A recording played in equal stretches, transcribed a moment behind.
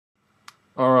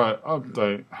All right,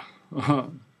 update.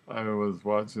 I was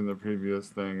watching the previous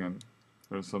thing, and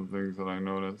there's some things that I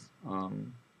noticed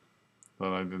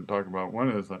that I didn't talk about. One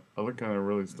is that I look kind of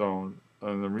really stoned,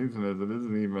 and the reason is it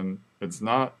isn't even. It's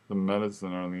not the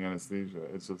medicine or the anesthesia.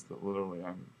 It's just that literally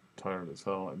I'm tired as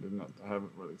hell. I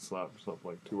haven't really slept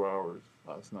like 2 hours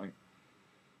last night.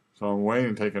 So I'm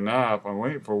waiting to take a nap. I'm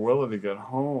waiting for Willa to get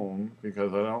home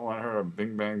because I don't want her to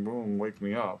bing bang boom wake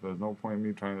me up. There's no point in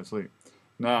me trying to sleep.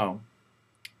 Now,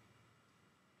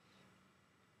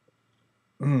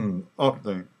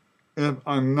 update. If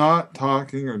I'm not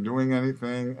talking or doing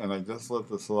anything and I just let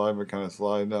the saliva kind of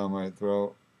slide down my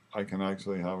throat, I can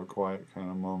actually have a quiet kind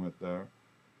of moment there.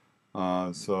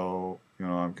 I'm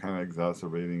kind of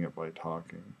exacerbating it by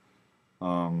talking.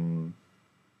 Um,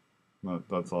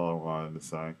 that's all I wanted to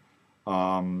say.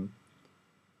 Um,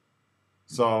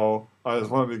 I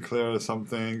just want to be clear to some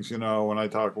things. When I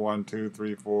talk one, two,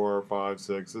 three, four, five,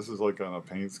 six, this is like on a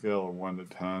pain scale of 1 to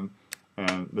 10,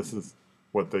 and this is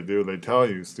what they do. They tell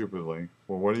you stupidly,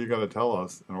 well, what do you got to tell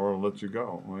us in order to let you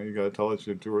go? Well, you got to tell us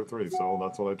you're 2 or 3. So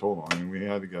that's what I told them. I mean, we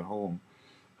had to get home.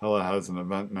 Hella has an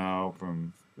event now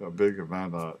from a big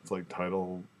event. It's like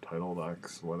Title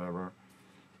X, whatever.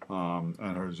 And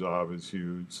her job is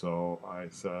huge. So I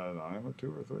said, I'm a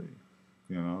 2 or 3.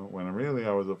 When really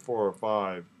I was a 4 or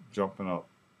 5, jumping up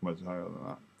much higher than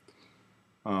that.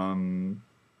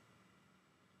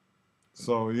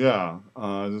 So yeah,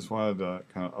 I just wanted to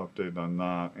kind of update on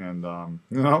that, and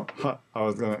I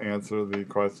was going to answer the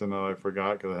question that I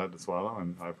forgot because I had to swallow,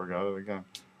 and I forgot it again.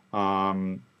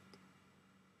 Um,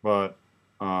 but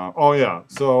oh yeah,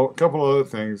 so a couple other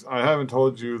things. I haven't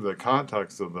told you the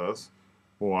context of this.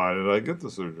 Why did I get the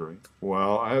surgery?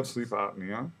 Well, I have sleep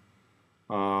apnea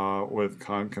with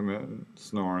concomitant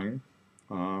snoring.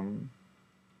 Um,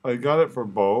 I got it for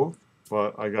both,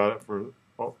 but I got it for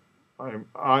oh,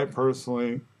 I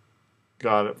personally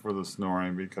got it for the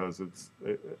snoring because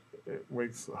it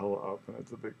wakes the hell up and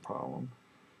it's a big problem.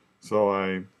 So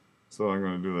I so I'm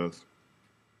going to do this.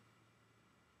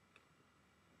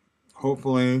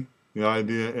 Hopefully, the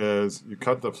idea is you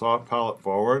cut the soft palate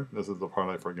forward. This is the part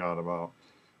I forgot about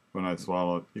when I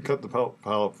swallowed. You cut the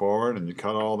palate forward and you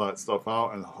cut all that stuff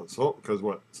out, and so because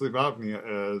what sleep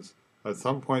apnea is, at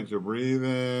some point you're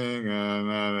breathing and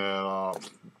then it all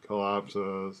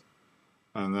collapses,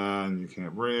 and then you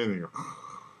can't breathe. And you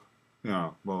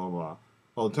go, blah blah blah.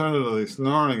 Alternatively,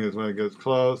 snoring is when it gets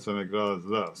close and it does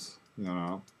this.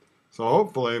 So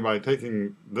hopefully by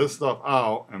taking this stuff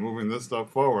out and moving this stuff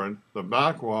forward, the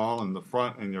back wall and the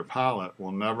front and your palate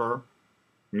will never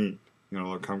meet.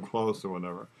 They'll come close or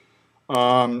whatever.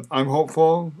 I'm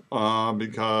hopeful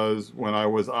because when I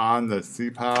was on the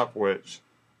CPAP, which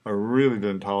I really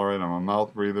didn't tolerate, I'm a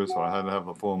mouth breather, so I had to have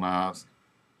the full mask.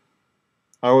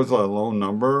 I was a low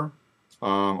number,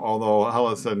 although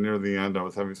Hella said near the end I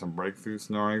was having some breakthrough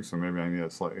snoring, so maybe I need a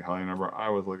slightly higher number. I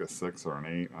was like a 6 or an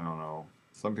 8, I don't know.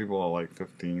 Some people are like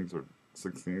 15s or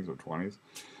 16s or 20s.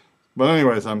 But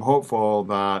anyways, I'm hopeful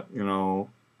that,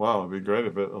 wow, it'd be great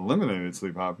if it eliminated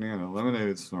sleep apnea and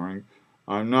eliminated snoring.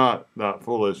 I'm not that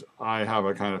foolish. I have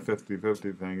a kind of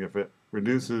 50-50 thing. If it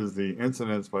reduces the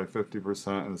incidence by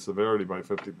 50% and the severity by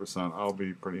 50%, I'll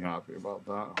be pretty happy about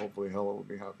that. Hopefully Hella will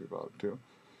be happy about it too.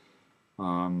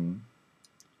 Um,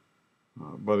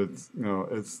 but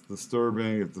it's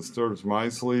disturbing. It disturbs my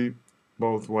sleep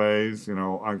both ways,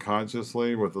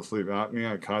 unconsciously with the sleep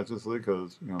apnea, consciously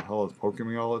because, Hella's poking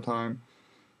me all the time.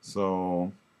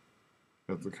 So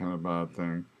it's a kind of bad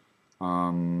thing.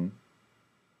 Um,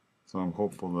 so I'm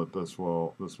hopeful that this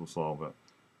will solve it.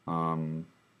 Um,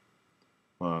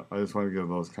 but I just want to give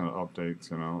those kind of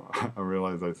updates. I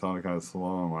realize I sounded kind of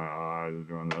slow in my eyes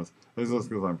doing this. It's just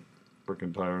because I'm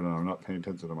freaking tired and I'm not paying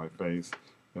attention to my face.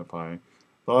 If I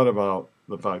thought about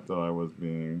the fact that I was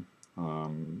being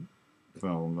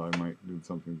filmed, I might do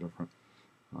something different.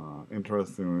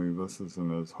 Interestingly, this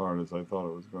isn't as hard as I thought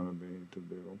it was going to be to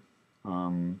do.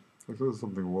 This is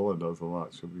something Willa does a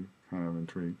lot. She'll be kind of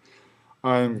intrigued.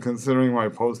 I'm considering my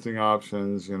posting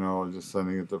options, just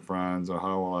sending it to friends, or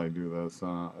how will I do this?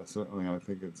 Certainly, I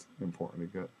think it's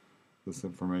important to get this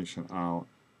information out.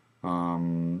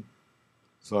 Um,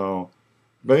 so,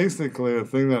 basically, the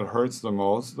thing that hurts the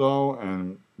most, though,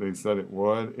 and they said it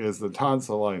would, is the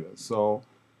tonsillitis. So,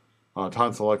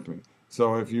 tonsillectomy.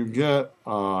 So if you get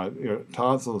your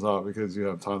tonsils out because you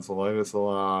have tonsillitis a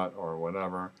lot or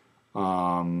whatever,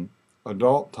 um,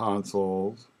 adult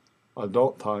tonsils,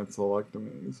 adult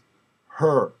tonsillectomies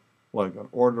hurt like an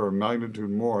order of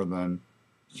magnitude more than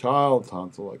child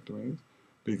tonsillectomies.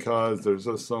 because there's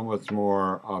just so much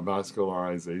more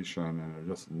vascularization and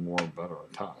they're just more better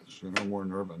attached, more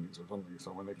nerve endings or something.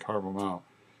 So when they carve them out,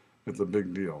 it's a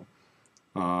big deal.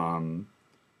 Um,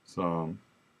 so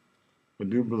I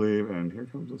do believe, and here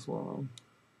comes the swallow.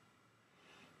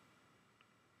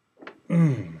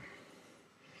 I'm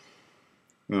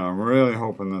really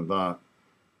hoping that that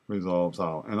resolves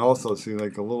out. And also, see,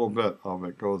 like a little bit of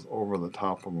it goes over the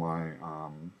top of my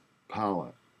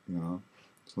palate, you know.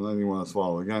 So then you want to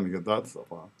swallow again to get that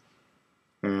stuff off.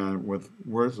 And what's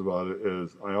worse about it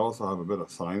is I also have a bit of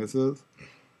sinuses.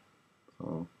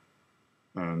 So,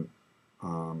 and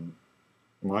um,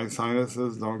 my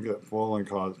sinuses don't get full and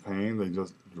cause pain, they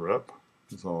just drip.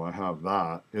 So I have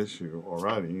that issue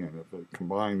already. And if it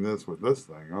combine this with this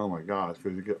thing, oh my gosh,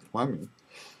 because you get phlegmy.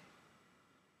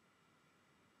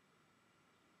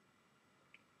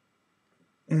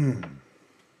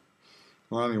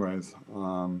 Well, anyways,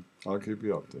 I'll keep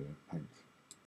you updated. Thanks.